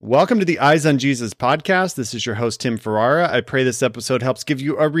Welcome to the Eyes on Jesus podcast. This is your host, Tim Ferrara. I pray this episode helps give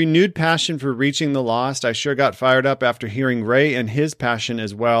you a renewed passion for reaching the lost. I sure got fired up after hearing Ray and his passion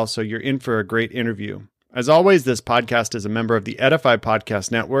as well, so you're in for a great interview. As always, this podcast is a member of the Edify Podcast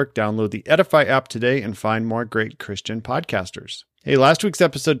Network. Download the Edify app today and find more great Christian podcasters. Hey, last week's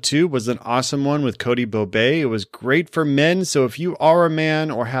episode 2 was an awesome one with Cody Bobay. It was great for men, so if you are a man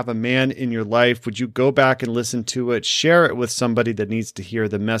or have a man in your life, would you go back and listen to it, share it with somebody that needs to hear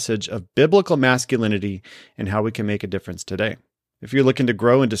the message of biblical masculinity and how we can make a difference today. If you're looking to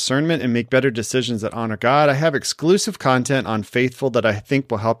grow in discernment and make better decisions that honor God, I have exclusive content on Faithful that I think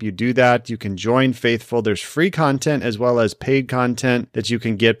will help you do that. You can join Faithful. There's free content as well as paid content that you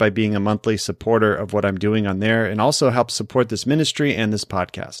can get by being a monthly supporter of what I'm doing on there, and also help support this ministry and this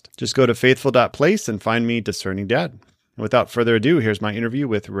podcast. Just go to faithful.place and find me, Discerning Dad. And without further ado, here's my interview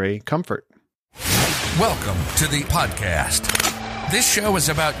with Ray Comfort. Welcome to the podcast. This show is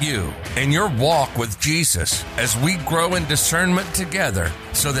about you and your walk with Jesus as we grow in discernment together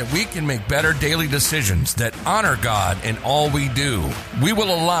so that we can make better daily decisions that honor God in all we do. We will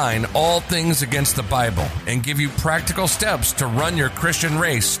align all things against the Bible and give you practical steps to run your Christian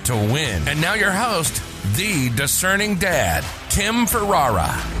race to win. And now your host, the Discerning Dad, Tim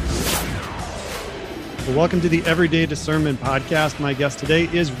Ferrara. Well, welcome to the Everyday Discernment Podcast. My guest today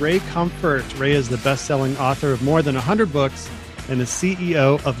is Ray Comfort. Ray is the best-selling author of more than 100 books and the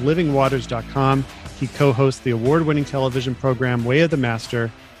CEO of livingwaters.com. He co-hosts the award-winning television program Way of the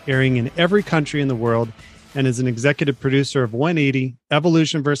Master, airing in every country in the world, and is an executive producer of 180,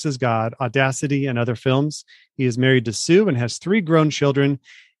 Evolution versus God, Audacity, and other films. He is married to Sue and has 3 grown children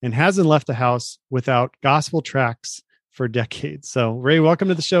and hasn't left the house without gospel tracts for decades. So, Ray, welcome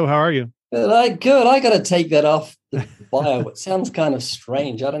to the show. How are you? Good. I got to take that off the bio. It sounds kind of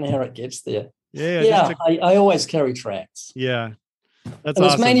strange. I don't know how it gets there. Yeah. I always carry tracts. Yeah. That's and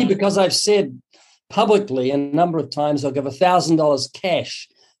it's awesome. mainly because I've said publicly a number of times I'll give $1,000 cash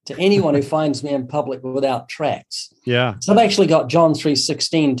to anyone who finds me in public without tracts. Yeah. So I've actually got John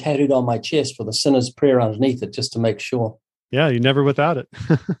 3:16 tattooed on my chest with a sinner's prayer underneath it just to make sure. Yeah, you're never without it.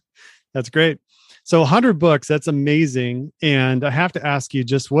 That's great. So 100 books, that's amazing. And I have to ask you,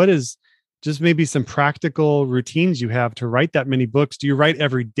 what is maybe some practical routines you have to write that many books? Do you write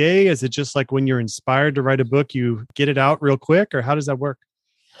every day? Is it just like when you're inspired to write a book, you get it out real quick, or how does that work?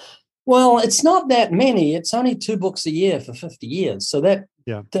 Well, it's not that many. It's only 2 books a year for 50 years. So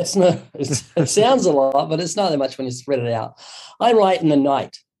that's not, it sounds a lot, but it's not that much when you spread it out. I write in the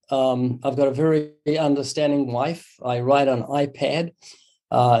night. I've got a very understanding wife. I write on iPad.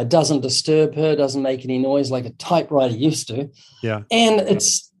 It doesn't disturb her, doesn't make any noise like a typewriter used to. Yeah. And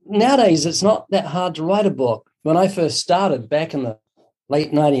nowadays, it's not that hard to write a book. When I first started back in the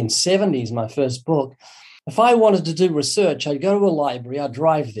late 1970s, my first book, if I wanted to do research, I'd go to a library, I'd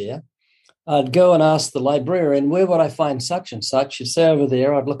drive there, I'd go and ask the librarian, where would I find such and such? She'd say over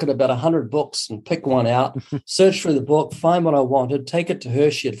there, I'd look at about 100 books and pick one out, search through the book, find what I wanted, take it to her,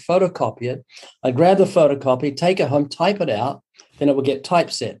 she'd photocopy it. I'd grab the photocopy, take it home, type it out, then it would get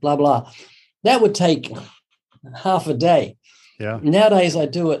typeset, blah, blah. That would take half a day. Yeah. Nowadays, I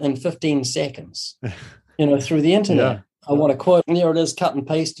do it in 15 seconds, through the internet. Yeah. I want to quote, and there it is, cut and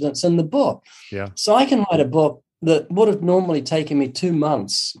paste, and it's in the book. Yeah. So I can write a book that would have normally taken me 2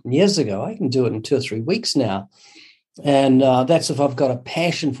 months years ago. I can do it in 2 or 3 weeks now. And that's if I've got a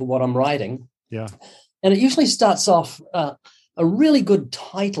passion for what I'm writing. Yeah. And it usually starts off, a really good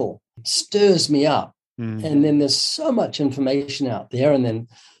title stirs me up. Mm. And then there's so much information out there, and then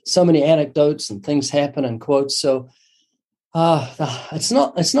so many anecdotes and things happen and quotes. So it's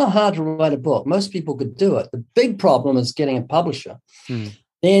not hard to write a book. Most people could do it. The big problem is getting a publisher,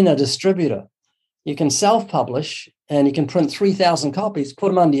 then a distributor. You can self-publish and you can print 3,000 copies, put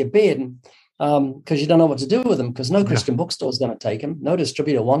them under your bed, because you don't know what to do with them, because no Christian bookstore is going to take them. No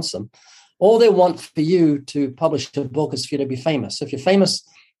distributor wants them. All they want for you to publish a book is for you to be famous. If you're famous,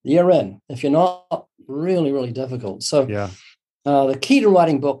 you're in. If you're not, really, really difficult. So the key to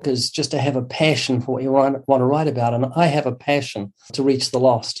writing a book is just to have a passion for what you want to write about. And I have a passion to reach the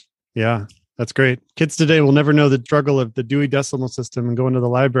lost. Yeah, that's great. Kids today will never know the struggle of the Dewey Decimal System and going to the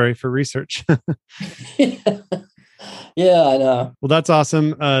library for research. Yeah, I know. Well, that's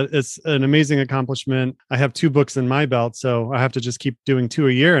awesome. It's an amazing accomplishment. I have 2 books in my belt, so I have to just keep doing 2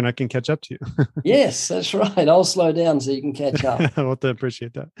 a year and I can catch up to you. Yes, that's right. I'll slow down so you can catch up. I want to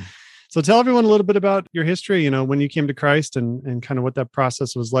appreciate that. So tell everyone a little bit about your history, when you came to Christ and kind of what that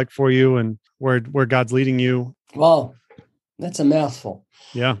process was like for you and where God's leading you. Well, that's a mouthful.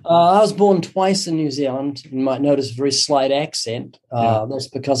 Yeah. I was born twice in New Zealand. You might notice a very slight accent. That's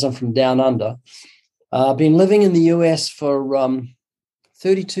because I'm from down under. I've been living in the US for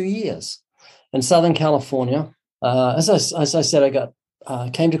 32 years in Southern California. As I said, I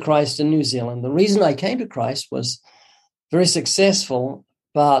came to Christ in New Zealand. The reason I came to Christ was very successful,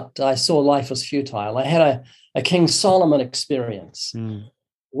 but I saw life as futile. I had a King Solomon experience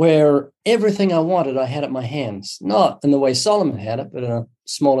where everything I wanted, I had at my hands, not in the way Solomon had it, but in a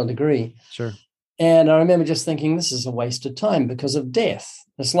smaller degree. Sure. And I remember just thinking, this is a waste of time because of death.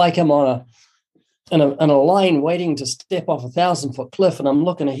 It's like I'm on a line waiting to step off a 1,000-foot cliff, and I'm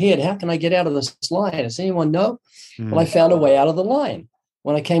looking ahead. How can I get out of this line? Does anyone know? Well, I found a way out of the line.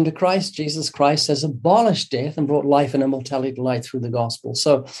 When I came to Christ, Jesus Christ has abolished death and brought life and immortality to light through the gospel.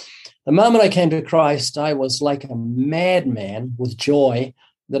 So the moment I came to Christ, I was like a madman with joy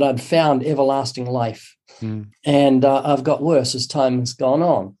that I'd found everlasting life. And I've got worse as time has gone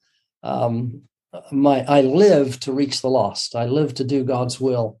on. I live to reach the lost. I live to do God's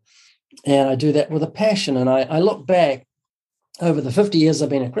will. And I do that with a passion. And I look back over the 50 years I've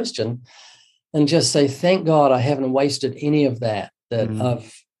been a Christian and just say, thank God I haven't wasted any of that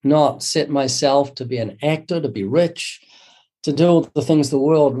I've not set myself to be an actor, to be rich, to do all the things the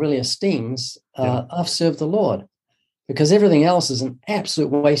world really esteems. I've served the Lord, because everything else is an absolute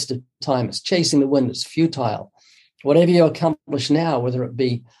waste of time. It's chasing the wind. It's futile. Whatever you accomplish now, whether it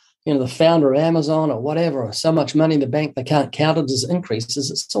be the founder of Amazon or whatever, or so much money in the bank they can't count it as increases,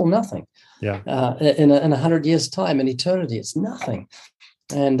 it's still nothing. Yeah. In 100 years' time, in eternity, it's nothing.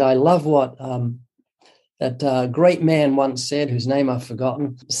 And I love what that great man once said, whose name I've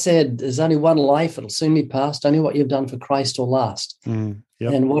forgotten, said, there's only one life, it'll soon be past. Only what you've done for Christ will last. And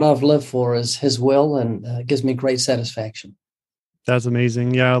what I've lived for is his will, and it gives me great satisfaction. That's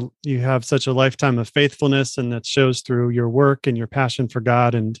amazing. Yeah, you have such a lifetime of faithfulness, and that shows through your work and your passion for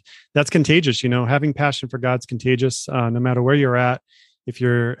God. And that's contagious. Having passion for God's contagious, no matter where you're at. If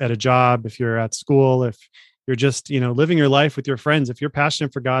you're at a job, if you're at school, if you're just, living your life with your friends, if you're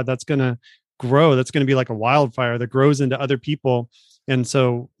passionate for God, that's going to grow. That's going to be like a wildfire that grows into other people. And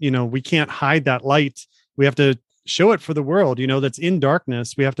so, we can't hide that light. We have to show it for the world, that's in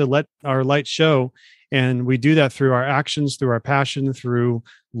darkness. We have to let our light show. And we do that through our actions, through our passion, through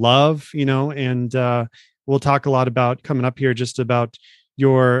love, and we'll talk a lot about coming up here, just about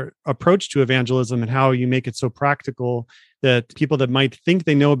your approach to evangelism and how you make it so practical that people that might think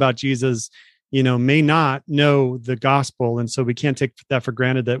they know about Jesus, may not know the gospel. And so we can't take that for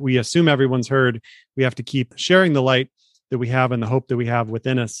granted, that we assume everyone's heard. We have to keep sharing the light that we have and the hope that we have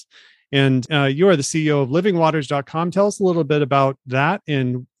within us. And you are the CEO of livingwaters.com. Tell us a little bit about that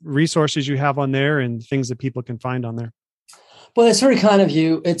and resources you have on there and things that people can find on there. Well, that's very kind of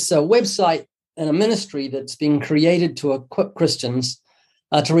you. It's a website and a ministry that's been created to equip Christians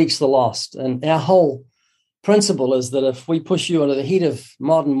to reach the lost. And our whole principle is that if we push you into the heat of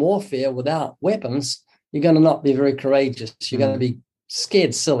modern warfare without weapons, you're going to not be very courageous. You're going to be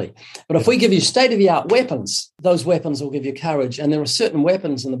scared silly. But if we give you state-of-the-art weapons, those weapons will give you courage. And there are certain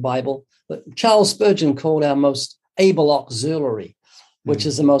weapons in the Bible that Charles Spurgeon called our most able auxiliary, which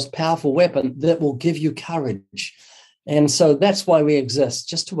is the most powerful weapon that will give you courage. And so that's why we exist,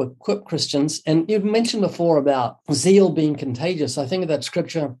 just to equip Christians. And you've mentioned before about zeal being contagious. I think of that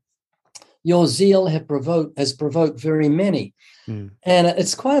scripture, your zeal has provoked very many. And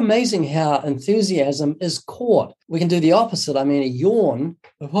it's quite amazing how enthusiasm is caught. We can do the opposite. I mean, a yawn,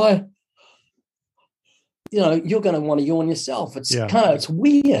 you're going to want to yawn yourself. It's it's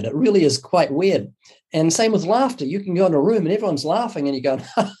weird. It really is quite weird. And same with laughter. You can go in a room and everyone's laughing and you go,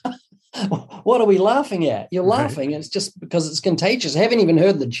 what are we laughing at? You're laughing. And it's just because it's contagious. I haven't even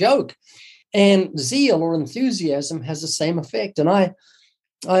heard the joke. And zeal or enthusiasm has the same effect. And I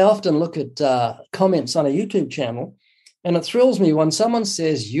often look at comments on a YouTube channel, and it thrills me when someone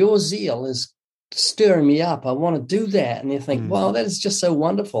says, your zeal is stirring me up. I want to do that. And you think, wow, that is just so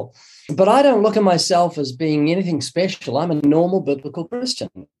wonderful. But I don't look at myself as being anything special. I'm a normal biblical Christian.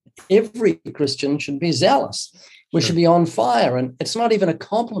 Every Christian should be zealous. We should be on fire. And it's not even a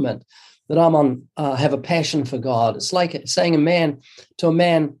compliment that have a passion for God. It's like saying to a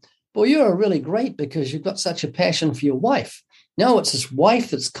man, boy, you're really great because you've got such a passion for your wife. No, it's his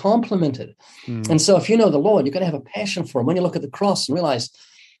wife that's complimented. And so if you know the Lord, you're going to have a passion for him. When you look at the cross and realize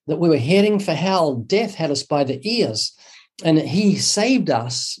that we were heading for hell, death had us by the ears, and he saved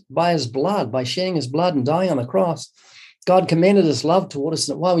us by his blood, by shedding his blood and dying on the cross. God commended his love toward us,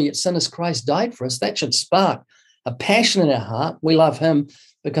 that while we yet sinners, Christ died for us. That should spark a passion in our heart. We love him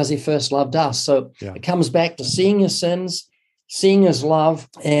because he first loved us. So it comes back to seeing your sins, seeing his love,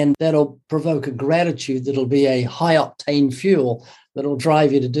 and that'll provoke a gratitude that'll be a high-octane fuel that'll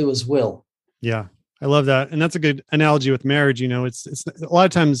drive you to do his will. Yeah, I love that. And that's a good analogy with marriage. It's a lot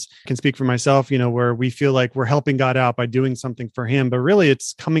of times I can speak for myself, where we feel like we're helping God out by doing something for him, but really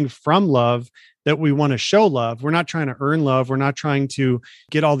it's coming from love that we want to show love. We're not trying to earn love. We're not trying to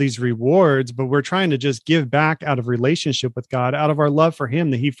get all these rewards, but we're trying to just give back out of relationship with God, out of our love for him,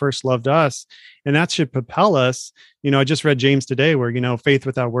 that he first loved us. And that should propel us. I just read James today where, faith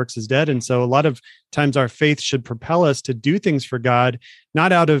without works is dead. And so a lot of times our faith should propel us to do things for God,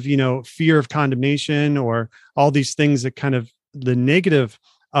 not out of, fear of condemnation or all these things that kind of the negative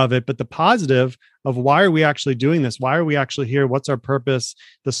of it, but the positive of why are we actually doing this? Why are we actually here? What's our purpose?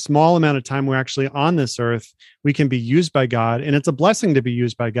 The small amount of time we're actually on this earth, we can be used by God, and it's a blessing to be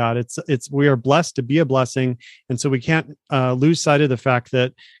used by God. We are blessed to be a blessing. And so we can't lose sight of the fact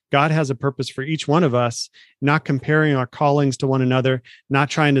that God has a purpose for each one of us, not comparing our callings to one another, not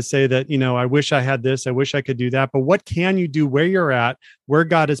trying to say that, I wish I had this, I wish I could do that, but what can you do where you're at, where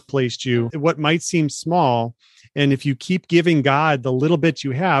God has placed you, what might seem small. And if you keep giving God the little bit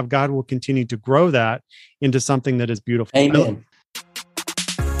you have, God will continue to grow that into something that is beautiful. Amen.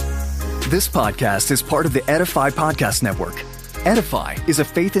 This podcast is part of the Edify Podcast Network. Edify is a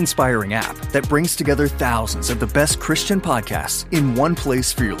faith-inspiring app that brings together thousands of the best Christian podcasts in one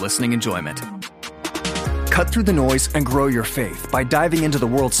place for your listening enjoyment. Cut through the noise and grow your faith by diving into the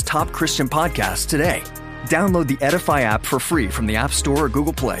world's top Christian podcasts today. Download the Edify app for free from the App Store or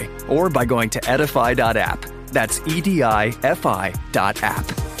Google Play, or by going to edify.app. That's EDIFI.app.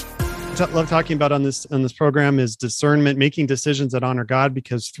 Love talking about on this program is discernment, making decisions that honor God,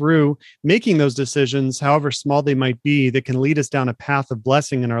 because through making those decisions, however small they might be, that can lead us down a path of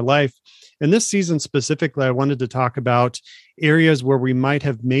blessing in our life. And this season specifically, I wanted to talk about areas where we might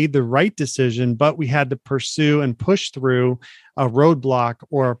have made the right decision, but we had to pursue and push through a roadblock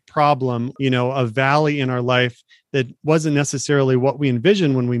or a problem, a valley in our life that wasn't necessarily what we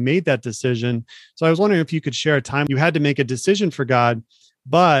envisioned when we made that decision. So I was wondering if you could share a time you had to make a decision for God,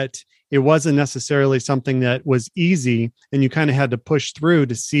 but it wasn't necessarily something that was easy, and you kind of had to push through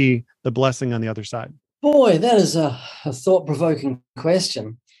to see the blessing on the other side. Boy, that is a thought-provoking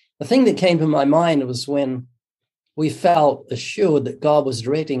question. The thing that came to my mind was when we felt assured that God was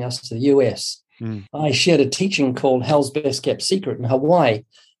directing us to the U.S. I shared a teaching called Hell's Best Kept Secret in Hawaii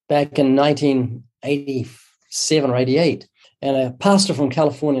back in 1987 or 88. And a pastor from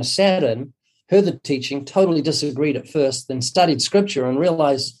California sat in, heard the teaching, totally disagreed at first, then studied scripture and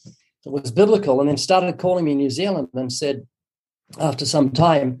realized it was biblical, and then started calling me in New Zealand and said, after some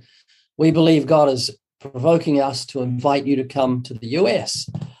time, we believe God is provoking us to invite you to come to the U.S.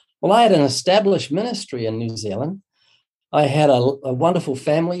 Well, I had an established ministry in New Zealand. I had a wonderful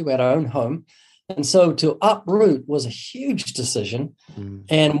family. We had our own home. And so to uproot was a huge decision,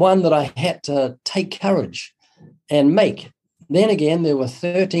 and one that I had to take courage and make. Then again, there were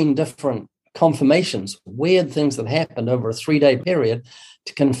 13 different confirmations, weird things that happened over a 3-day period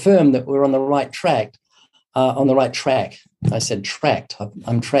to confirm that we're on the right track. I said tracked.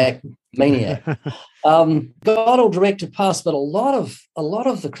 I'm track maniac. God will direct your path, but a lot of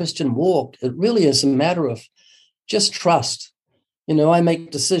the Christian walk, it really is a matter of just trust. I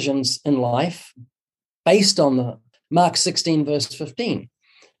make decisions in life based on the Mark 16, verse 15.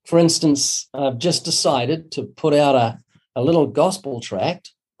 For instance, I've just decided to put out a little gospel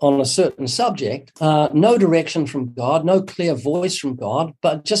tract on a certain subject, no direction from God, no clear voice from God,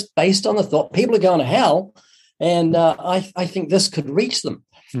 but just based on the thought, people are going to hell, and I think this could reach them.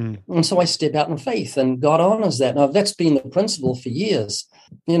 And so I step out in faith, and God honors that. Now, that's been the principle for years.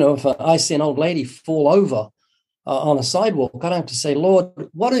 If I see an old lady fall over on a sidewalk, I don't have to say, Lord,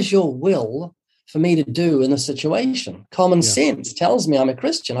 what is your will for me to do in this situation? Common sense tells me I'm a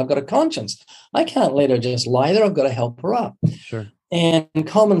Christian. I've got a conscience. I can't let her just lie there. I've got to help her up. Sure. And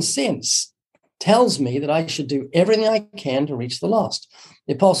common sense tells me that I should do everything I can to reach the lost.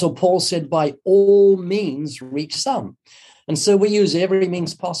 The Apostle Paul said, by all means, reach some. And so we use every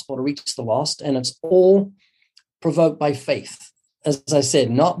means possible to reach the lost, and it's all provoked by faith. As I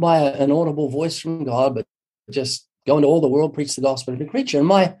said, not by an audible voice from God, but just go into all the world, preach the gospel to every creature. And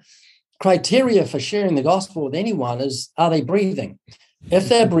my criteria for sharing the gospel with anyone is, are they breathing? If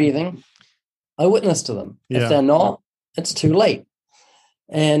they're breathing, I witness to them. If they're not, it's too late.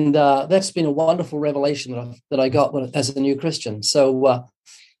 And that's been a wonderful revelation that I got as a new Christian. So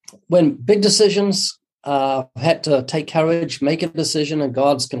when big decisions, had to take courage, make a decision, and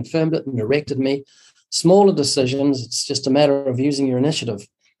God's confirmed it and directed me. Smaller decisions, it's just a matter of using your initiative.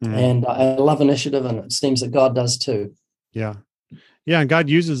 And I love initiative, and it seems that God does too. Yeah. Yeah. And God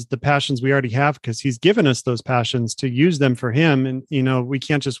uses the passions we already have because he's given us those passions to use them for him. And, we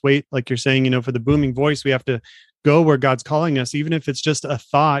can't just wait, like you're saying, for the booming voice. We have to go where God's calling us, even if it's just a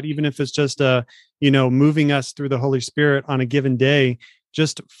thought, even if it's just moving us through the Holy Spirit on a given day,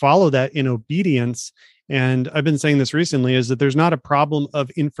 just follow that in obedience. And I've been saying this recently, is that there's not a problem of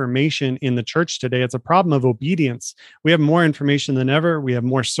information in the church today. It's a problem of obedience. We have more information than ever. We have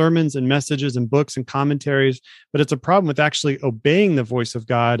more sermons and messages and books and commentaries, but it's a problem with actually obeying the voice of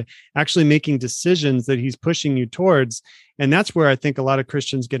God, actually making decisions that he's pushing you towards. And that's where I think a lot of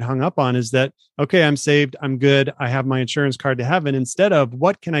Christians get hung up on, is that, okay, I'm saved, I'm good, I have my insurance card to heaven, instead of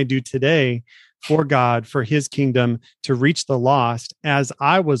what can I do today for God, for his kingdom, to reach the lost as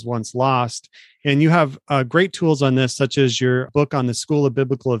I was once lost. And you have great tools on this, such as your book on the School of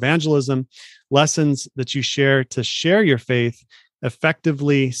Biblical Evangelism, lessons that you share to share your faith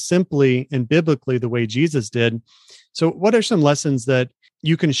effectively, simply, and biblically the way Jesus did. So what are some lessons that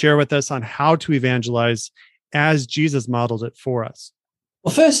you can share with us on how to evangelize as Jesus modeled it for us?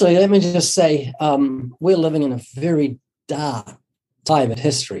 Well, firstly, let me just say we're living in a very dark time in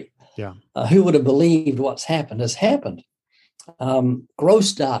history. Yeah. Who would have believed what's happened has happened?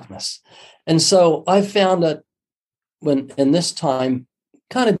 Gross darkness. And so I found that when in this time,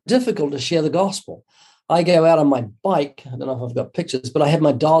 kind of difficult to share the gospel. I go out on my bike. I don't know if I've got pictures, but I have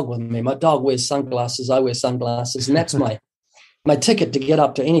my dog with me. My dog wears sunglasses. I wear sunglasses. And that's my ticket to get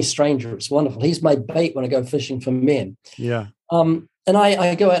up to any stranger. It's wonderful. He's my bait when I go fishing for men. Yeah. And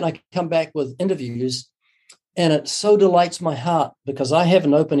I go out and I come back with interviews. And it so delights my heart, because I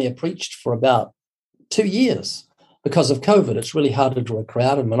haven't open air preached for about 2 years because of COVID. It's really hard to draw a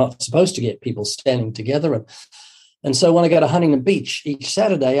crowd, and we're not supposed to get people standing together. And so when I go to Huntington Beach each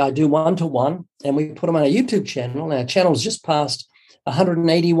Saturday, I do 1-to-1, and we put them on our YouTube channel. And our channel's just passed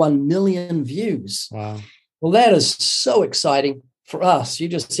 181 million views. Wow. Well, that is so exciting for us. You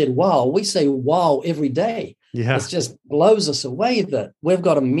just said, wow. We say wow every day. Yeah. It just blows us away that we've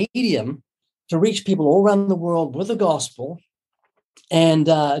got a medium to reach people all around the world with the gospel. And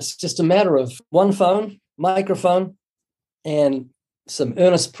it's just a matter of one phone, microphone, and some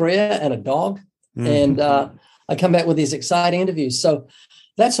earnest prayer and a dog. Mm-hmm. And I come back with these exciting interviews. So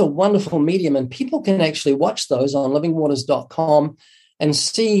that's a wonderful medium. And people can actually watch those on livingwaters.com and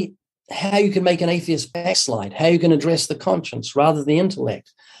see how you can make an atheist backslide, how you can address the conscience rather than the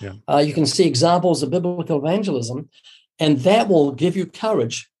intellect. Yeah. You can see examples of biblical evangelism, and that will give you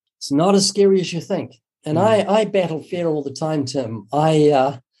courage. It's not as scary as you think. And I battle fear all the time, Tim.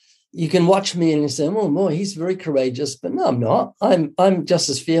 You can watch me and you say, oh, boy, he's very courageous. But no, I'm not. I'm just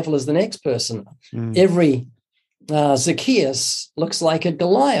as fearful as the next person. Every Zacchaeus looks like a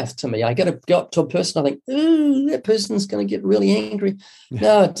Goliath to me. I got to go up to a person, I think, ooh, that person's going to get really angry.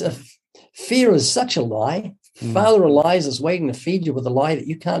 No, fear is such a lie. Father of lies is waiting to feed you with a lie that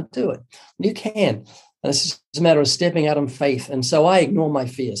you can't do it. You can. And it's just a matter of stepping out in faith. And so I ignore my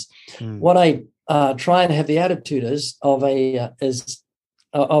fears. What I try and have the attitude is of a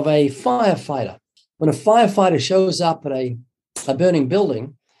firefighter. When a firefighter shows up at a burning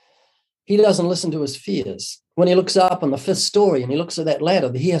building, he doesn't listen to his fears. When he looks up on the 5th story and he looks at that ladder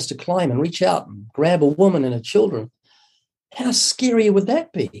that he has to climb and reach out and grab a woman and her children, how scary would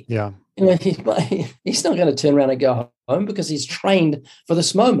that be? Yeah. He's not going to turn around and go home because he's trained for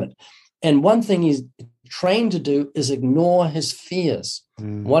this moment. And one thing he's trained to do is ignore his fears.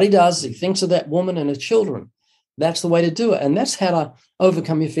 What he does, he thinks of that woman and her children. That's the way to do it. And that's how to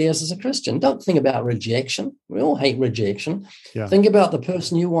overcome your fears as a Christian. Don't think about rejection. We all hate rejection. Yeah. Think about the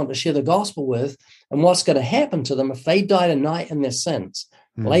person you want to share the gospel with and what's going to happen to them if they die tonight in their sins.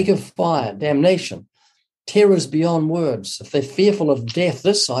 Lake of fire, damnation, terrors beyond words. If they're fearful of death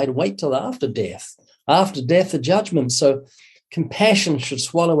this side, wait till after death. After death, the judgment. So compassion should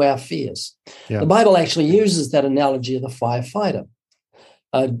swallow our fears. Yeah. The Bible actually uses that analogy of the firefighter.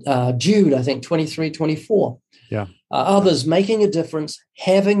 Jude, I think, 23-24. Yeah. Others making a difference,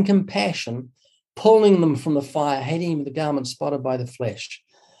 having compassion, pulling them from the fire, hating the garment spotted by the flesh.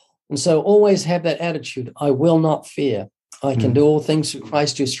 And so always have that attitude. I will not fear. I can do all things through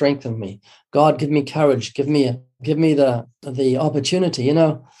Christ who strengthened me. God, give me courage. Give me the opportunity. You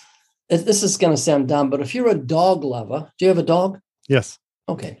know, this is going to sound dumb, but if you're a dog lover, do you have a dog? Yes.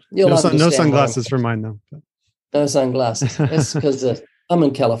 Okay. No sunglasses for mine, though. No sunglasses. That's because I'm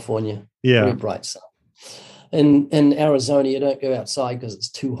in California. Yeah. Very bright sun. In Arizona, you don't go outside because it's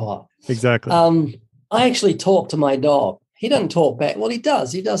too hot. Exactly. I actually talk to my dog. He doesn't talk back. Well, he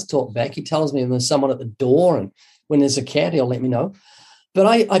does. He does talk back. He tells me when there's someone at the door, and when there's a cat, he'll let me know. But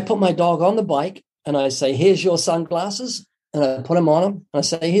I put my dog on the bike, and I say, here's your sunglasses. And I put him on him. And I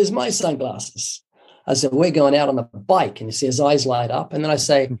say, here's my sunglasses. I said, we're going out on the bike. And you see his eyes light up. And then I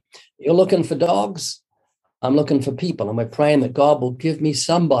say, you're looking for dogs? I'm looking for people. And we're praying that God will give me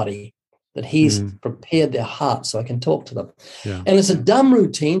somebody that he's prepared their hearts so I can talk to them. Yeah. And it's a dumb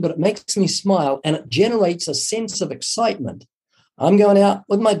routine, but it makes me smile and it generates a sense of excitement. I'm going out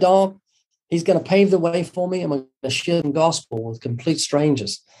with my dog. He's going to pave the way for me. I'm going to share the gospel with complete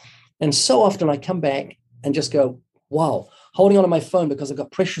strangers. And so often I come back and just go, wow, holding on to my phone because I've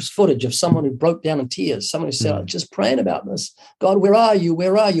got precious footage of someone who broke down in tears. Someone who said, I'm just praying about this. God, where are you?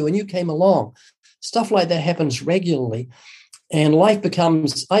 Where are you? And you came along. Stuff like that happens regularly. And life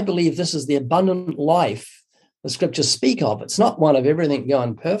becomes, I believe this is the abundant life the scriptures speak of. It's not one of everything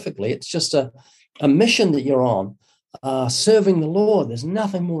going perfectly. It's just a mission that you're on, serving the Lord. There's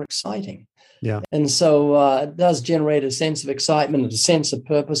nothing more exciting. Yeah. And so it does generate a sense of excitement and a sense of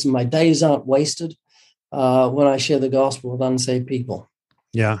purpose. And my days aren't wasted when I share the gospel with unsaved people.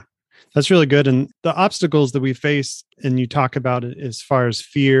 Yeah. That's really good. And the obstacles that we face, and you talk about it as far as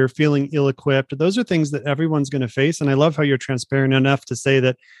fear, feeling ill-equipped, those are things that everyone's going to face. And I love how you're transparent enough to say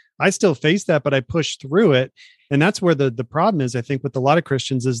that I still face that, but I push through it. And that's where the problem is, I think, with a lot of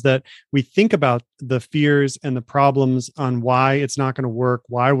Christians, is that we think about the fears and the problems on why it's not going to work,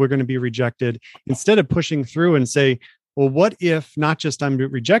 why we're going to be rejected, instead of pushing through and say, well, what if not just I'm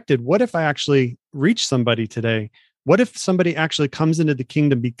rejected? What if I actually reach somebody today? What if somebody actually comes into the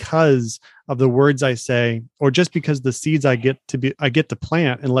kingdom because of the words I say, or just because the seeds I get to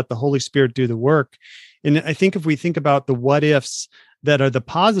plant and let the Holy Spirit do the work? And I think if we think about the what ifs that are the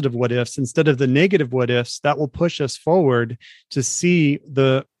positive what ifs instead of the negative what ifs, that will push us forward to see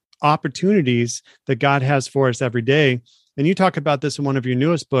the opportunities that God has for us every day. And you talk about this in one of your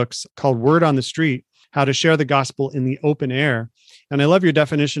newest books called Word on the Street, how to share the gospel in the open air. And I love your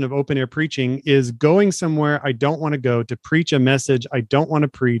definition of open air preaching is going somewhere I don't want to go to preach a message I don't want to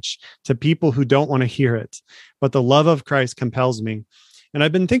preach to people who don't want to hear it, but the love of Christ compels me. And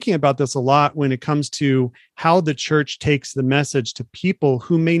I've been thinking about this a lot when it comes to how the church takes the message to people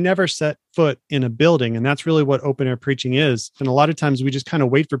who may never set foot in a building. And that's really what open air preaching is. And a lot of times we just kind of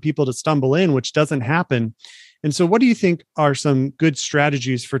wait for people to stumble in, which doesn't happen. And so what do you think are some good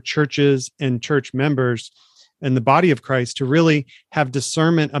strategies for churches and church members and the body of Christ to really have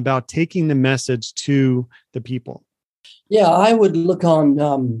discernment about taking the message to the people? Yeah, I would look on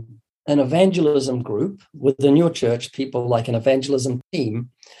an evangelism group within your church, people like an evangelism team,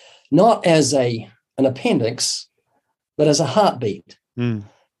 not as an appendix, but as a heartbeat. You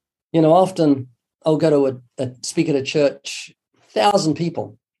know, often I'll go to speak at a church, 1,000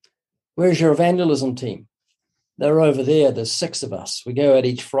 people. Where's your evangelism team? They're over there. There's 6 of us. We go out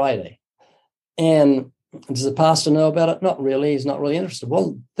each Friday. And does the pastor know about it? Not really. He's not really interested.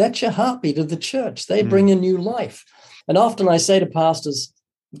 Well, that's your heartbeat of the church. They bring in new life. And often I say to pastors,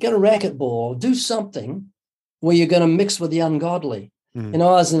 get a racquetball, do something where you're going to mix with the ungodly. You know,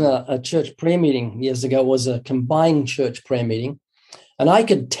 I was in a church prayer meeting years ago. It was a combined church prayer meeting. And I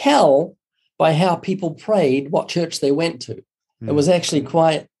could tell by how people prayed what church they went to. It was actually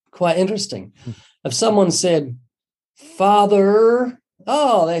quite interesting. If someone said, Father,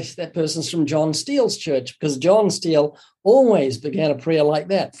 that person's from John Steele's church, because John Steele always began a prayer like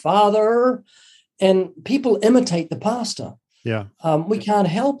that, Father, and people imitate the pastor. Yeah, we can't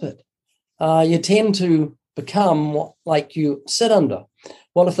help it. You tend to become like you sit under.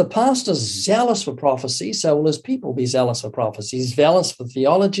 Well, if the pastor's zealous for prophecy, so will his people be zealous for prophecy. He's zealous for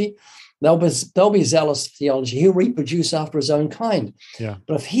theology. They'll be zealous for theology. He'll reproduce after his own kind. Yeah.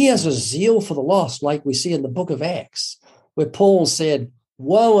 But if he has a zeal for the lost, like we see in the book of Acts, where Paul said,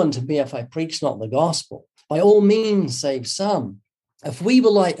 woe unto me if I preach not the gospel. By all means, save some. If we were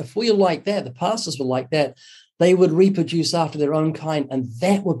like that, the pastors were like that, they would reproduce after their own kind, and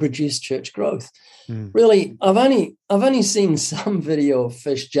that would produce church growth. Really, I've only seen some video of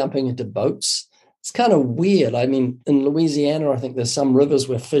fish jumping into boats. It's kind of weird. I mean, in Louisiana, I think there's some rivers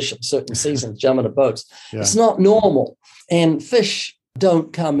where fish at certain seasons jump into boats. Yeah. It's not normal. And fish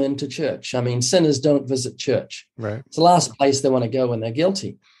don't come into church. I mean, sinners don't visit church. Right. It's the last place they want to go when they're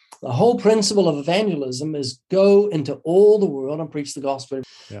guilty. The whole principle of evangelism is go into all the world and preach the gospel.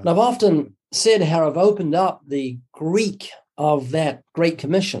 Yeah. And I've often said how I've opened up the Greek of that Great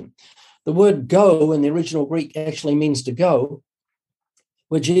Commission. The word go in the original Greek actually means to go,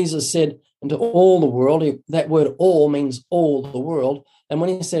 where Jesus said, into all the world. That word all means all the world. And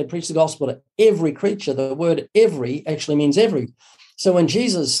when he said preach the gospel to every creature, the word every actually means every. So when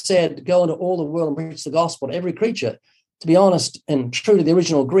Jesus said go into all the world and preach the gospel to every creature, to be honest and true to the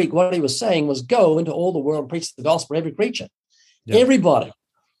original Greek, what he was saying was go into all the world and preach the gospel to every creature. Yeah. Everybody.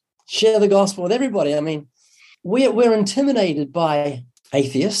 Share the gospel with everybody. I mean, we're intimidated by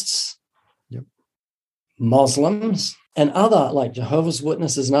atheists, Muslims, and other like Jehovah's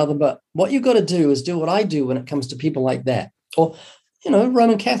Witnesses and other. But what you've got to do is do what I do when it comes to people like that. Or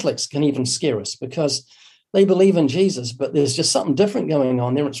Roman Catholics can even scare us because they believe in Jesus, but there's just something different going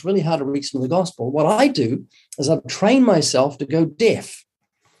on there. It's really hard to reach them with the gospel. What I do is I've trained myself to go deaf.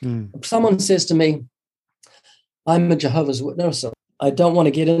 If someone says to me, I'm a Jehovah's Witness, I don't want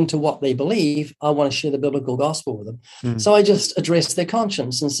to get into what they believe. I want to share the biblical gospel with them. So I just address their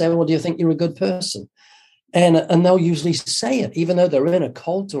conscience and say, well, do you think you're a good person? And they'll usually say it, even though they're in a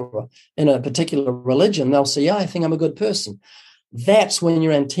cult or in a particular religion, they'll say, yeah, I think I'm a good person. That's when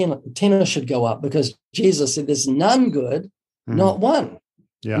your antenna should go up, because Jesus said there's none good, not one.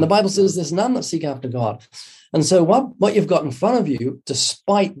 Yeah. And the Bible says there's none that seek after God. And so what you've got in front of you,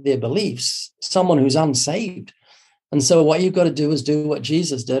 despite their beliefs, someone who's unsaved. And so what you've got to do is do what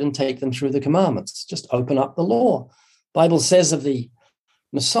Jesus did and take them through the commandments. Just open up the law. Bible says of the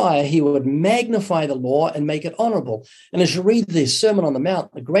Messiah, he would magnify the law and make it honorable. And as you read the Sermon on the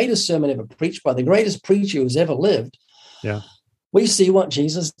Mount, the greatest sermon ever preached by the greatest preacher who's ever lived, we see what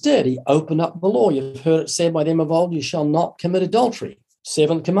Jesus did. He opened up the law. You've heard it said by them of old, you shall not commit adultery,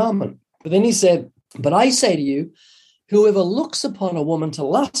 7th commandment. But then he said, but I say to you, whoever looks upon a woman to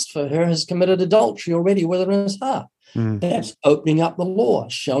lust for her has committed adultery already with her in his heart. That's opening up the law,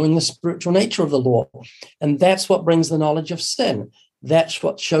 showing the spiritual nature of the law. And that's what brings the knowledge of sin. That's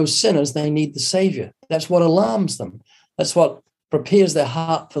what shows sinners they need the Savior. That's what alarms them. That's what prepares their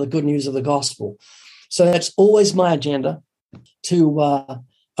heart for the good news of the gospel. So that's always my agenda, to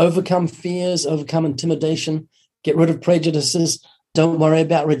overcome fears, overcome intimidation, get rid of prejudices, don't worry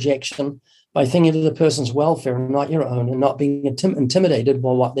about rejection, by thinking of the person's welfare and not your own, and not being intimidated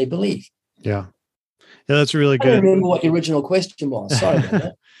by what they believe. Yeah, that's really good. I don't remember what the original question was. Sorry about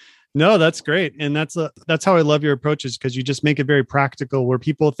that. No, that's great. And that's how I love your approaches, because you just make it very practical, where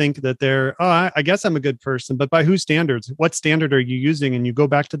people think that they're, I guess I'm a good person, but by whose standards? What standard are you using? And you go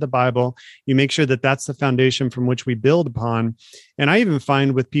back to the Bible, you make sure that that's the foundation from which we build upon. And I even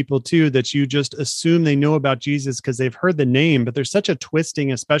find with people too, that you just assume they know about Jesus because they've heard the name, but there's such a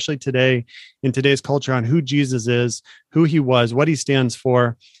twisting, especially today in today's culture, on who Jesus is, who he was, what he stands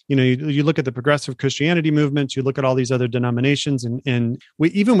for. You look at the progressive Christianity movements, you look at all these other denominations, and we,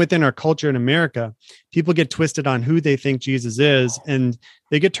 even within our culture in America, people get twisted on who they think Jesus is, and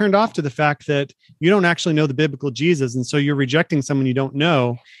they get turned off to the fact that you don't actually know the biblical Jesus, and so you're rejecting someone you don't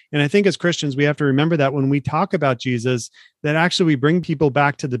know. And I think as Christians, we have to remember that when we talk about Jesus, that actually we bring people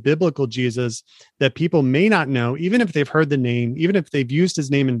back to the biblical Jesus that people may not know, even if they've heard the name, even if they've used his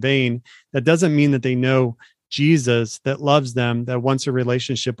name in vain. That doesn't mean that they know Jesus that loves them, that wants a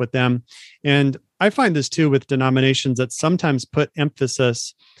relationship with them. And I find this too with denominations that sometimes put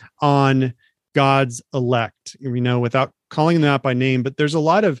emphasis on God's elect, without calling them out by name. But there's a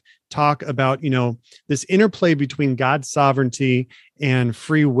lot of talk about, this interplay between God's sovereignty and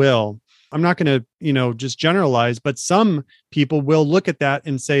free will. I'm not going to, just generalize, but some people will look at that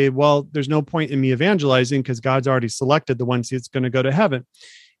and say, well, there's no point in me evangelizing because God's already selected the ones that's going to go to heaven.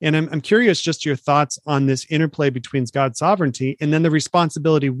 And I'm curious just your thoughts on this interplay between God's sovereignty and then the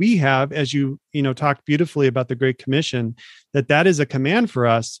responsibility we have, as you talked beautifully about the Great Commission, that is a command for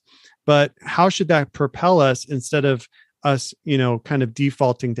us. But how should that propel us instead of us, kind of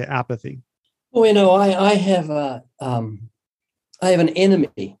defaulting to apathy? Well, I have an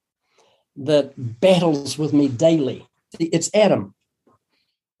enemy that battles with me daily. It's Adam.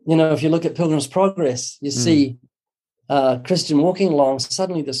 If you look at Pilgrim's Progress, you see Christian walking along.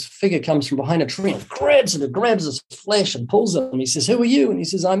 Suddenly this figure comes from behind a tree and grabs his flesh and pulls him. He says, "Who are you?" And he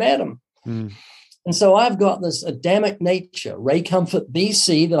says, "I'm Adam." And so I've got this Adamic nature, Ray Comfort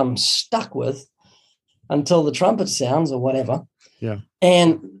BC, that I'm stuck with until the trumpet sounds or whatever. Yeah.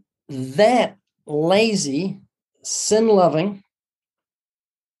 And that lazy, sin-loving,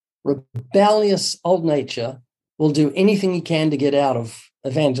 rebellious old nature will do anything he can to get out of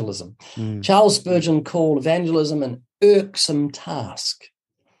evangelism. Charles Spurgeon called evangelism an irksome task.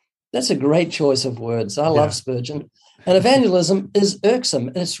 That's a great choice of words. I love Spurgeon. And evangelism is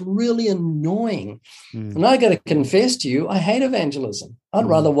irksome. It's really annoying. And I got to confess to you, I hate evangelism. I'd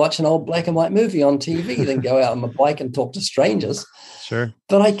rather watch an old black and white movie on TV than go out on my bike and talk to strangers. Sure.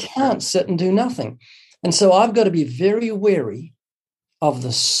 But I can't sit and do nothing. And so I've got to be very wary of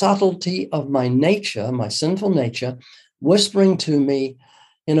the subtlety of my nature, my sinful nature, whispering to me,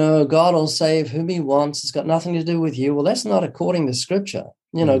 God will save whom he wants. It's got nothing to do with you. Well, that's not according to Scripture.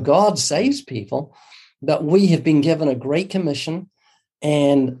 God saves people, but we have been given a great commission.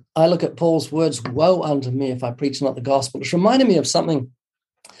 And I look at Paul's words, woe unto me if I preach not the gospel. It's reminded me of something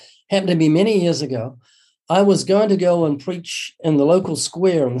happened to me many years ago. I was going to go and preach in the local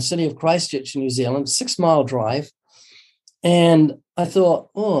square in the city of Christchurch, New Zealand, 6-mile drive. And I thought,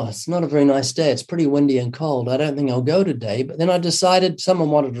 oh, it's not a very nice day. It's pretty windy and cold. I don't think I'll go today. But then I decided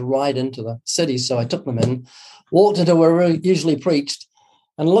someone wanted to ride into the city. So I took them in, walked into where we usually preached,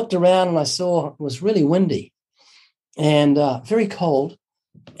 and looked around, and I saw it was really windy and very cold.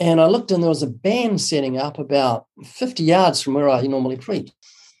 And I looked, and there was a band setting up about 50 yards from where I normally preach.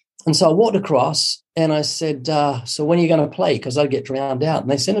 And so I walked across, and I said, so when are you going to play? Because I'd get drowned out.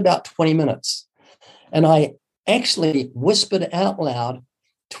 And they said about 20 minutes. And I actually whispered out loud,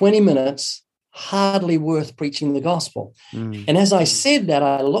 20 minutes, hardly worth preaching the gospel. And as I said that,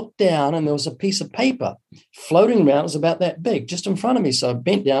 I looked down, and there was a piece of paper floating around. It was about that big, just in front of me. So I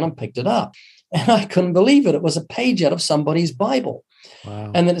bent down and picked it up. And I couldn't believe it. It was a page out of somebody's Bible.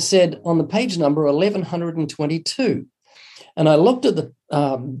 Wow. And then it said on the page number 1122. And I looked at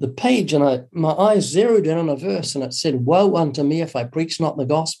the page, and my eyes zeroed in on a verse, and it said, "Woe unto me if I preach not the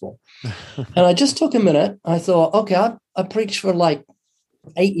gospel." And I just took a minute. I thought, okay, I preached for like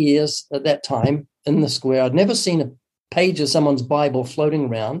 8 years at that time in the square. I'd never seen a page of someone's Bible floating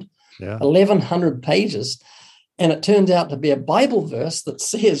around, 1,100 pages. And it turned out to be a Bible verse that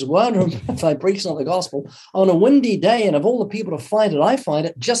says, "Woe if I preach not the gospel," on a windy day. And of all the people to find it, I find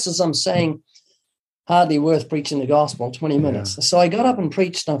it just as I'm saying, hardly worth preaching the gospel, 20 minutes. Yeah. So I got up and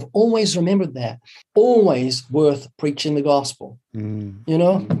preached, and I've always remembered that. Always worth preaching the gospel. You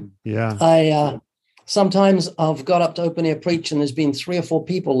know? Yeah. Sometimes I've got up to open air preach, and there's been 3 or 4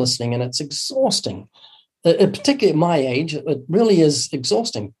 people listening, and it's exhausting. Particularly at my age, it really is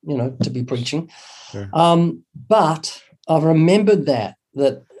exhausting, to be preaching. Sure. But I've remembered that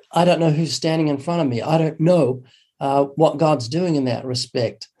I don't know who's standing in front of me. I don't know what God's doing in that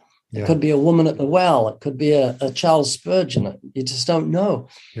respect. Yeah. It could be a woman at the well. It could be a Charles Spurgeon. You just don't know.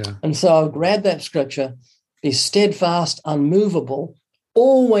 Yeah. And so I've grabbed that scripture, be steadfast, unmovable,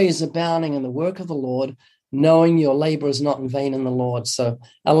 always abounding in the work of the Lord, knowing your labor is not in vain in the Lord. So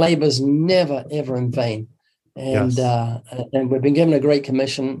our labor is never, ever in vain. And and we've been given a great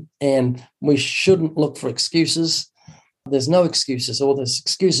commission, and we shouldn't look for excuses. There's no excuses, or there's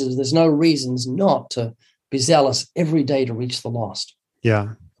excuses. There's no reasons not to be zealous every day to reach the lost.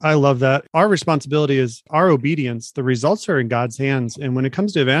 Yeah. I love that. Our responsibility is our obedience. The results are in God's hands. And when it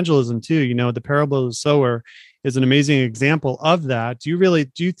comes to evangelism too, the parable of the sower is an amazing example of that. Do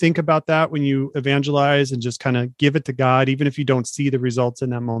you think about that when you evangelize and just kind of give it to God, even if you don't see the results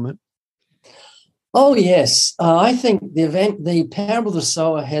in that moment? Oh, yes. I think the parable of the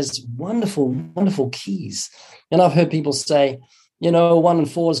sower has wonderful, wonderful keys. And I've heard people say, 1 in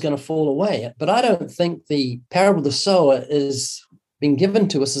 4 is going to fall away. But I don't think the parable of the sower is being given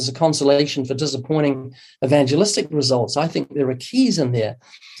to us as a consolation for disappointing evangelistic results. I think there are keys in there.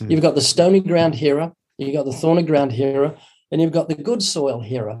 You've got the stony ground hearer, you've got the thorny ground hearer, and you've got the good soil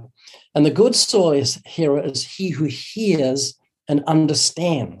hearer. And the good soil hearer is he who hears and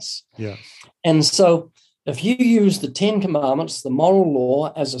understands. Yeah. And so if you use the 10 Commandments, the moral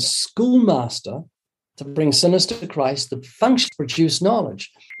law, as a schoolmaster to bring sinners to Christ, the function produce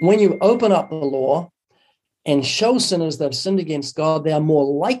knowledge. When you open up the law and show sinners they've sinned against God, they are more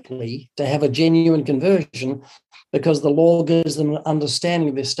likely to have a genuine conversion, because the law gives them an understanding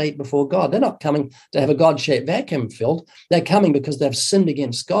of their state before God. They're not coming to have a God-shaped vacuum filled. They're coming because they've sinned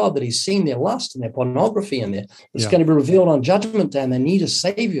against God, that he's seen their lust and their pornography in there. It's going to be revealed on Judgment Day, and they need a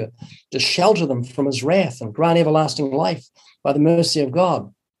Savior to shelter them from his wrath and grant everlasting life by the mercy of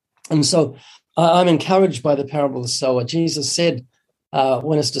God. And so I'm encouraged by the parable of the sower. Jesus said,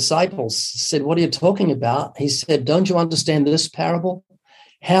 when his disciples said, "What are you talking about?" He said, "Don't you understand this parable?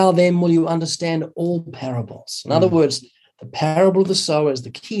 How then will you understand all parables?" In other words, the parable of the sower is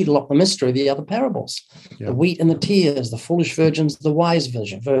the key to lock the mystery of the other parables. Yeah. The wheat and the tares, the foolish virgins, the wise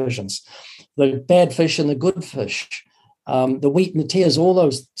virgins, the bad fish and the good fish, the wheat and the tares, all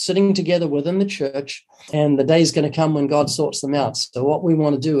those sitting together within the church. And the day's going to come when God sorts them out. So what we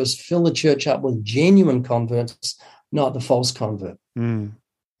want to do is fill the church up with genuine converts, not the false convert.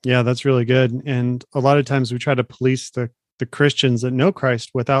 Yeah, that's really good. And a lot of times we try to police the Christians that know Christ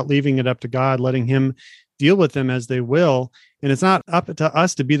without leaving it up to God, letting him deal with them as they will. And it's not up to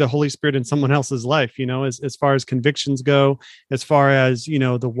us to be the Holy Spirit in someone else's life, as far as convictions go, as far as,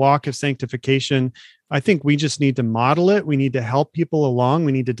 the walk of sanctification. I think we just need to model it. We need to help people along.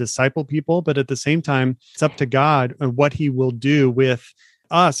 We need to disciple people. But at the same time, it's up to God and what he will do with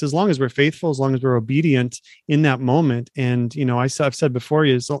us, as long as we're faithful, as long as we're obedient in that moment. And, I've said before,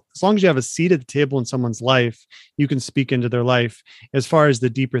 as long as you have a seat at the table in someone's life, you can speak into their life as far as the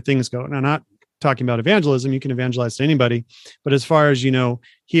deeper things go. And I'm not talking about evangelism. You can evangelize to anybody. But as far as,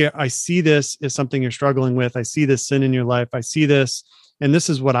 here, I see this as something you're struggling with. I see this sin in your life. I see this and this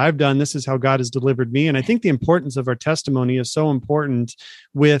is what I've done. This is how God has delivered me. And I think the importance of our testimony is so important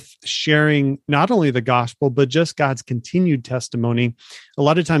with sharing not only the gospel, but just God's continued testimony. A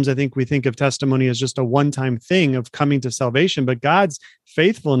lot of times I think we think of testimony as just a one-time thing of coming to salvation, but God's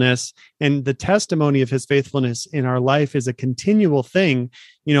faithfulness and the testimony of his faithfulness in our life is a continual thing.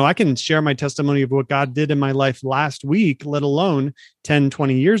 I can share my testimony of what God did in my life last week, let alone 10,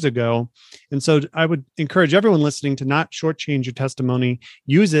 20 years ago. And so I would encourage everyone listening to not shortchange your testimony.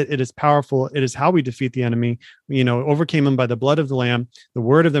 Use it. It is powerful. It is how we defeat the enemy. Overcame him by the blood of the Lamb, the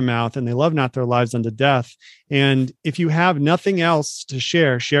word of their mouth, and they love not their lives unto death. And if you have nothing else to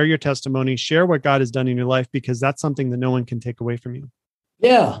share your testimony, share what God has done in your life, because that's something that no one can take away from you.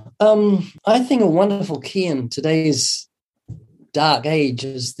 Yeah. I think a wonderful key in today's dark age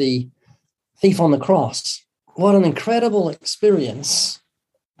is the thief on the cross. What an incredible experience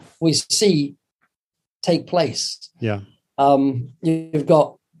we see take place. Yeah. You've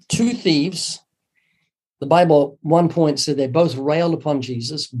got two thieves. The Bible at one point said they both railed upon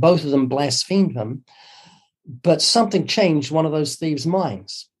Jesus. Both of them blasphemed him. But something changed one of those thieves'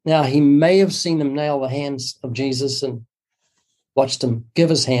 minds. Now, he may have seen them nail the hands of Jesus and watched him give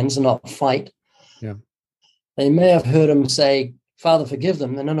his hands and not fight. Yeah. They may have heard him say, Father, forgive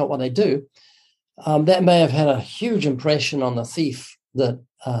them, and know not what they do. That may have had a huge impression on the thief that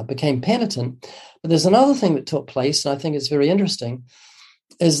became penitent. But there's another thing that took place, and I think it's very interesting,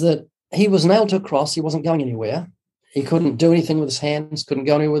 is that he was nailed to a cross. He wasn't going anywhere. He couldn't do anything with his hands, couldn't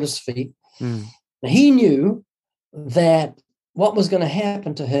go anywhere with his feet. He knew that what was going to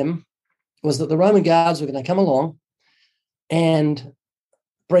happen to him was that the Roman guards were going to come along and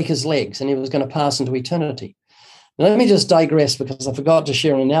break his legs, and he was going to pass into eternity. Now, let me just digress, because I forgot to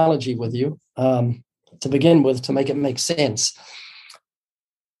share an analogy with you to begin with, to make it make sense.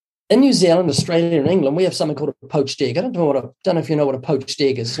 In New Zealand, Australia, and England, we have something called a poached egg. I don't know if you know what a poached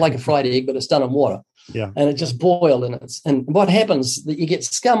egg is. It's like a fried egg, but it's done in water. Yeah. And it just boiled and what happens that you get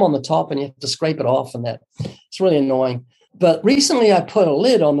scum on the top and you have to scrape it off, and it's really annoying. But recently I put a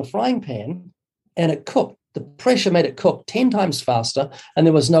lid on the frying pan and it cooked. The pressure made it cook 10 times faster, and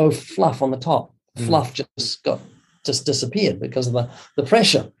there was no fluff on the top. Fluff just disappeared because of the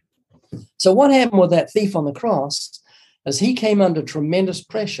pressure. So what happened with that thief on the cross is he came under tremendous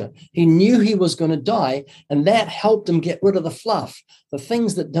pressure. He knew he was going to die, and that helped him get rid of the fluff, the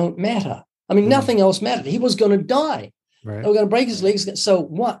things that don't matter. I mean, nothing else mattered. He was going to die. Right. They were going to break his legs. So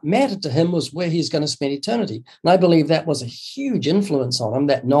what mattered to him was where he's going to spend eternity. And I believe that was a huge influence on him,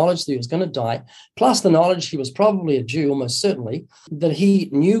 that knowledge that he was going to die, plus the knowledge he was probably a Jew, almost certainly, that he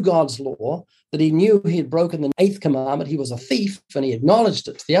knew God's law, that he knew he had broken the 8th commandment. He was a thief, and he acknowledged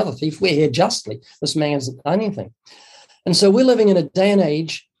it to the other thief. We're here justly. This man hasn't done anything. And so we're living in a day and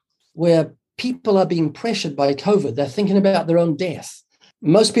age where people are being pressured by COVID. They're thinking about their own death.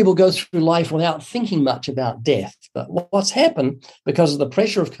 Most people go through life without thinking much about death. But what's happened because of the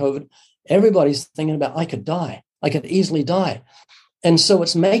pressure of COVID, everybody's thinking about, I could die. I could easily die. And so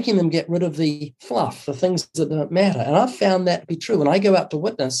it's making them get rid of the fluff, the things that don't matter. And I've found that to be true. When I go out to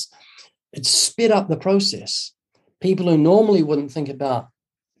witness, it's sped up the process. People who normally wouldn't think about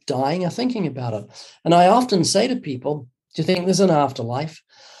dying are thinking about it. And I often say to people, do you think there's an afterlife?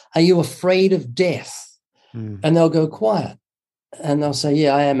 Are you afraid of death? And they'll go quiet. And they'll say,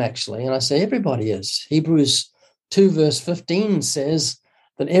 yeah, I am actually. And I say, everybody is. Hebrews 2 verse 15 says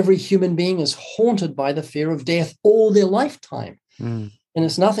that every human being is haunted by the fear of death all their lifetime. And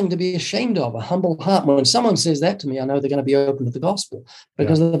it's nothing to be ashamed of, a humble heart. When someone says that to me, I know they're going to be open to the gospel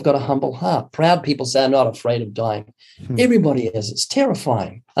because they've got a humble heart. Proud people say, I'm not afraid of dying. Everybody is. It's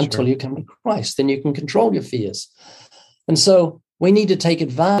terrifying until you come to Christ. Then you can control your fears. And so we need to take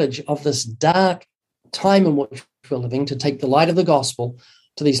advantage of this dark time in which we're living to take the light of the gospel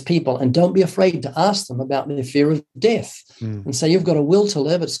to these people, and don't be afraid to ask them about their fear of death and say, you've got a will to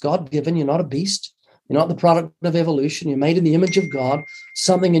live. It's God-given. You're not a beast. You're not the product of evolution. You're made in the image of God.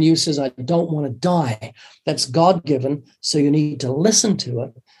 Something in you says, I don't want to die. That's God-given. So you need to listen to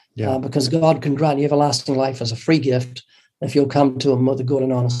it because God can grant you everlasting life as a free gift if you'll come to him with a good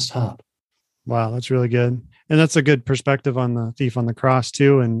and honest heart. Wow, that's really good. And that's a good perspective on the thief on the cross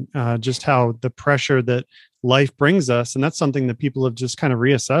too, and just how the pressure that life brings us. And that's something that people have just kind of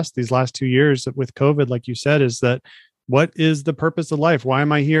reassessed these last 2 years with COVID, like you said, is that what is the purpose of life? Why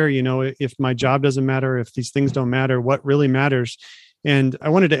am I here? If my job doesn't matter, if these things don't matter, what really matters? And I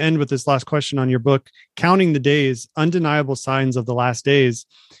wanted to end with this last question on your book, Counting the Days, Undeniable Signs of the Last Days.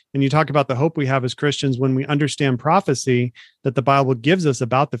 And you talk about the hope we have as Christians when we understand prophecy that the Bible gives us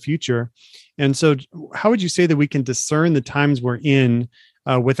about the future. And so how would you say that we can discern the times we're in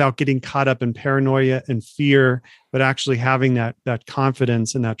without getting caught up in paranoia and fear, but actually having that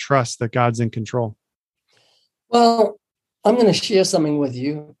confidence and that trust that God's in control? Well, I'm going to share something with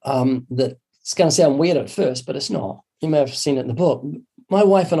you that's going to sound weird at first, but it's not. You may have seen it in the book. My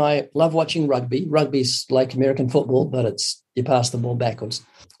wife and I love watching rugby. Rugby's like American football, but it's you pass the ball backwards.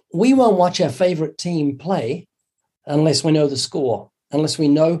 We won't watch our favorite team play unless we know the score, unless we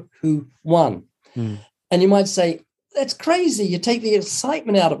know who won. And you might say, that's crazy. You take the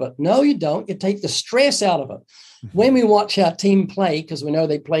excitement out of it. No, you don't. You take the stress out of it. When we watch our team play, because we know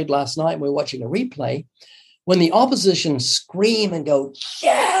they played last night and we're watching a replay, when the opposition scream and go,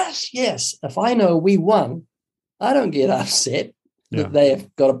 yes, yes, if I know we won, I don't get upset that they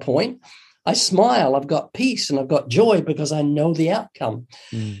have got a point. I smile. I've got peace and I've got joy because I know the outcome.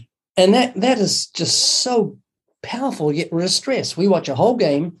 And that is just so powerful to get rid of stress. We watch a whole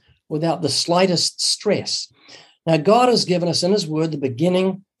game without the slightest stress. Now, God has given us in his word the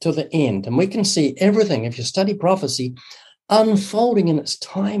beginning to the end, and we can see everything, if you study prophecy, unfolding in its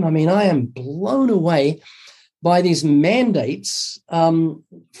time. I mean, I am blown away by these mandates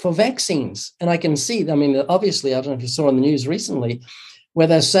for vaccines. And I can see, I mean, obviously, I don't know if you saw on the news recently, where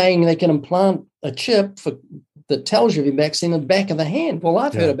they're saying they can implant a chip that tells you if you're vaccinated in the back of the hand. Well,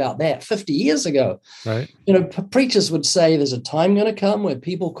 I've heard about that 50 years ago. Right. You know, preachers would say there's a time going to come where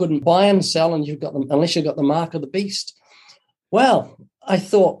people couldn't buy and sell and unless you got the mark of the beast. Well, I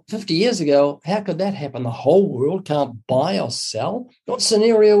thought 50 years ago, how could that happen? The whole world can't buy or sell? What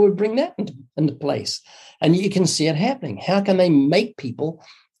scenario would bring that into place? And you can see it happening. How can they make people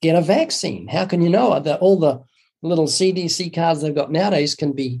get a vaccine? How can you know that all the little CDC cards they've got nowadays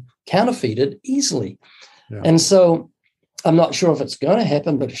can be counterfeited easily? Yeah. And so I'm not sure if it's going to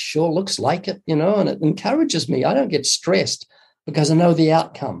happen, but it sure looks like it, you know, and it encourages me. I don't get stressed because I know the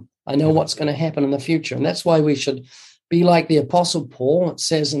outcome. I know what's going to happen in the future. And that's why we should be like the Apostle Paul. It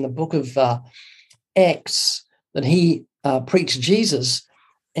says in the book of Acts that he preached Jesus,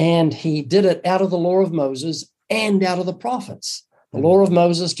 and he did it out of the law of Moses and out of the prophets. The law of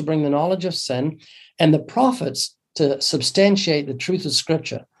Moses to bring the knowledge of sin, and the prophets to substantiate the truth of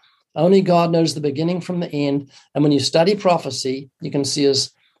Scripture. Only God knows the beginning from the end. And when you study prophecy, you can see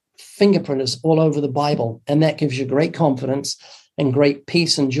his fingerprint is all over the Bible. And that gives you great confidence and great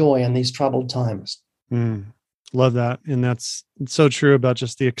peace and joy in these troubled times. Love that. And that's so true about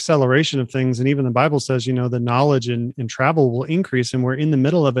just the acceleration of things. And even the Bible says, you know, the knowledge and travel will increase, and we're in the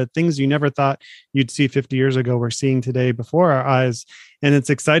middle of it. Things you never thought you'd see 50 years ago, we're seeing today before our eyes. And it's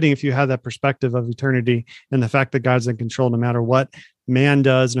exciting if you have that perspective of eternity and the fact that God's in control, no matter what man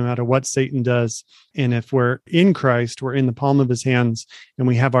does, no matter what Satan does. And if we're in Christ, we're in the palm of his hands, and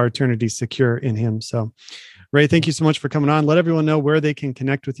we have our eternity secure in him. So, Ray, thank you so much for coming on. Let everyone know where they can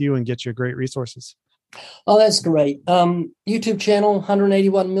connect with you and get your great resources. Oh, that's great. YouTube channel,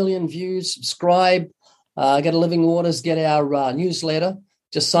 181 million views. Subscribe. Get a Living Waters, get our newsletter.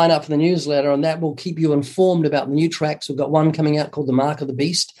 Just sign up for the newsletter, and that will keep you informed about the new tracks. We've got one coming out called The Mark of the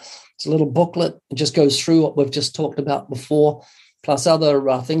Beast. It's a little booklet. It just goes through what we've just talked about before, plus other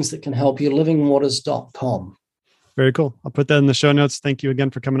things that can help you, livingwaters.com. Very cool. I'll put that in the show notes. Thank you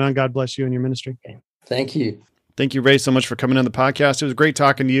again for coming on. God bless you and your ministry. Okay. Thank you. Thank you, Ray, so much for coming on the podcast. It was great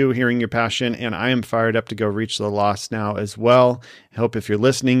talking to you, hearing your passion, and I am fired up to go reach the lost now as well. I hope if you're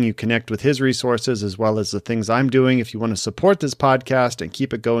listening, you connect with his resources as well as the things I'm doing. If you want to support this podcast and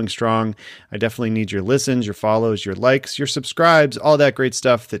keep it going strong, I definitely need your listens, your follows, your likes, your subscribes, all that great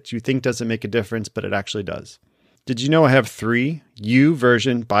stuff that you think doesn't make a difference, but it actually does. Did you know I have 3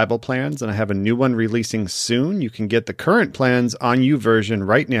 YouVersion Bible plans, and I have a new one releasing soon? You can get the current plans on YouVersion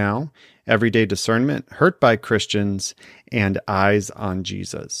right now: Everyday Discernment, Hurt by Christians, and Eyes on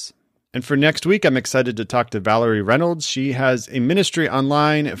Jesus. And for next week, I'm excited to talk to Valerie Reynolds. She has a ministry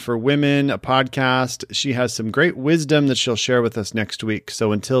online for women, a podcast. She has some great wisdom that she'll share with us next week.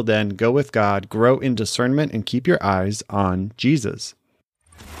 So until then, go with God, grow in discernment, and keep your eyes on Jesus.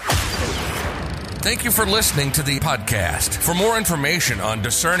 Thank you for listening to the podcast. For more information on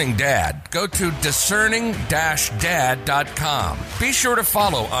Discerning Dad, go to discerning-dad.com. Be sure to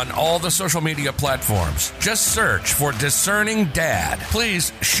follow on all the social media platforms. Just search for Discerning Dad.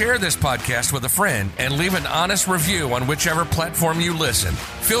 Please share this podcast with a friend and leave an honest review on whichever platform you listen.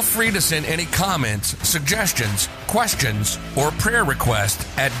 Feel free to send any comments, suggestions, questions, or prayer requests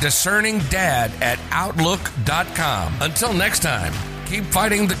at discerningdad@outlook.com. Until next time, keep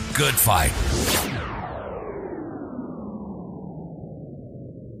fighting the good fight.